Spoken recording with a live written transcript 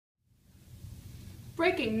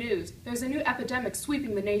Breaking news! There's a new epidemic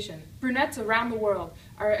sweeping the nation. Brunettes around the world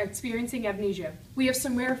are experiencing amnesia. We have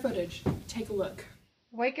some rare footage. Take a look.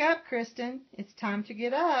 Wake up, Kristen. It's time to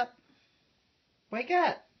get up. Wake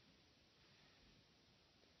up.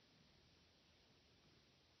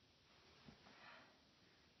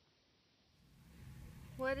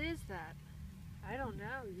 What is that? I don't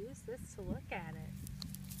know. Use this to look at it.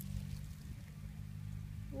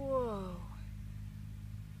 Whoa.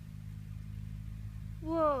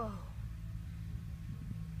 Whoa.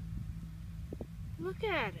 Look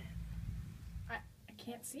at it. I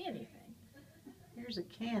can't see anything. Here's a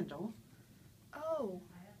candle. Oh.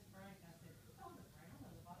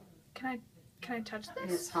 Can I touch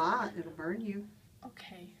this? It's hot. It'll burn you.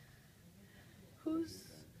 Okay. Who's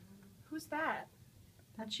that?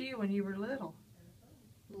 That's you when you were little.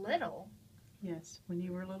 Little? Yes, when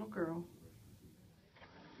you were a little girl.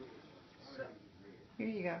 Here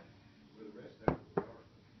you go.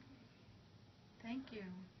 Thank you.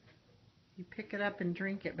 You pick it up and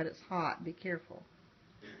drink it, but it's hot. Be careful.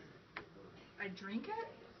 I drink it?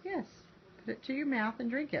 Yes. Put it to your mouth and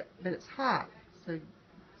drink it, but it's hot, so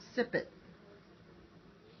sip it.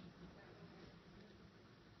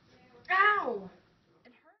 Ow!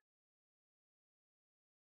 It hurt.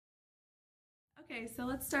 Okay, so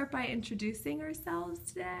let's start by introducing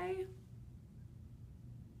ourselves today.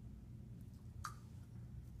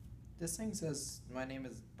 This thing says my name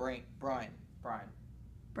is Brian.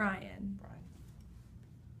 Brian.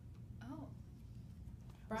 Oh,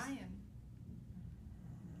 Brian.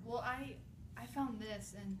 Well, I found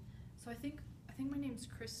this, and so I think my name's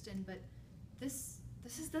Kristen, but this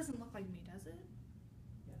doesn't look like me, does it?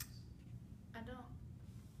 Yes.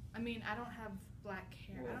 I mean, I don't have black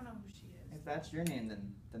hair. Well, I don't know who she is. If that's your name,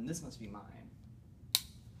 then this must be mine.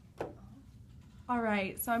 Oh.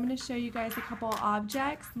 Alright, so I'm going to show you guys a couple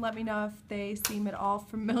objects. Let me know if they seem at all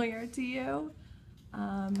familiar to you.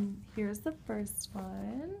 Here's the first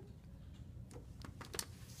one.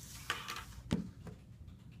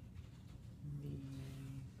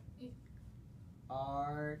 The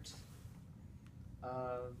art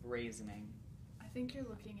of raisioning. I think you're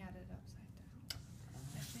looking at it upside down.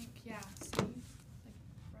 I think, yeah, see? Like,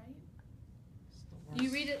 right? You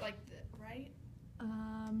read it like this, right?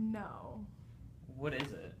 No. What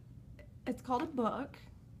is it? It's called a book.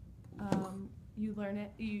 You learn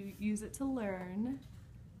it, you use it to learn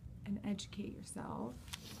and educate yourself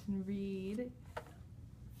and read.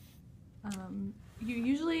 You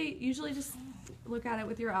usually just look at it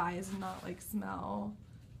with your eyes and not like smell,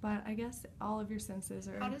 but I guess all of your senses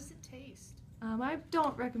are. How does it taste? I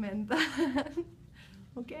don't recommend that.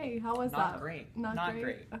 Okay, how was that? Not great. Not great?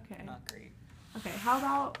 Great. Okay. Not great. Okay,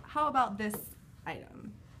 how about this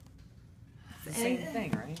item? It's the same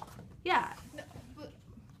thing, right? Yeah. No, but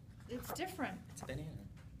it's different. It's a banana.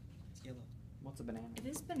 It's yellow. What's a banana? It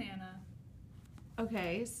is banana.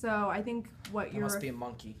 Okay, so I think what It you're must be a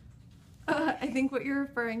monkey. I think what you're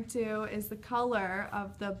referring to is the color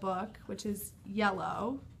of the book, which is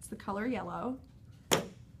yellow. It's the color yellow.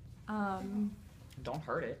 Don't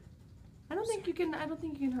hurt it. I don't think you can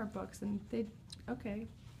hurt books, and they. Okay,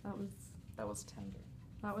 That was tender.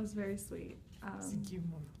 that was very sweet. Thank you,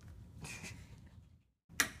 Mom.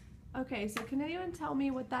 Okay, so can anyone tell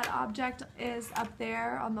me what that object is up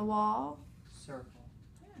there on the wall? Circle.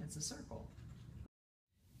 Yeah, it's a circle.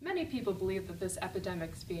 Many people believe that this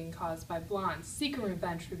epidemic is being caused by blondes seeking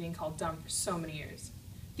revenge for being called dumb for so many years.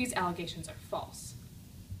 These allegations are false.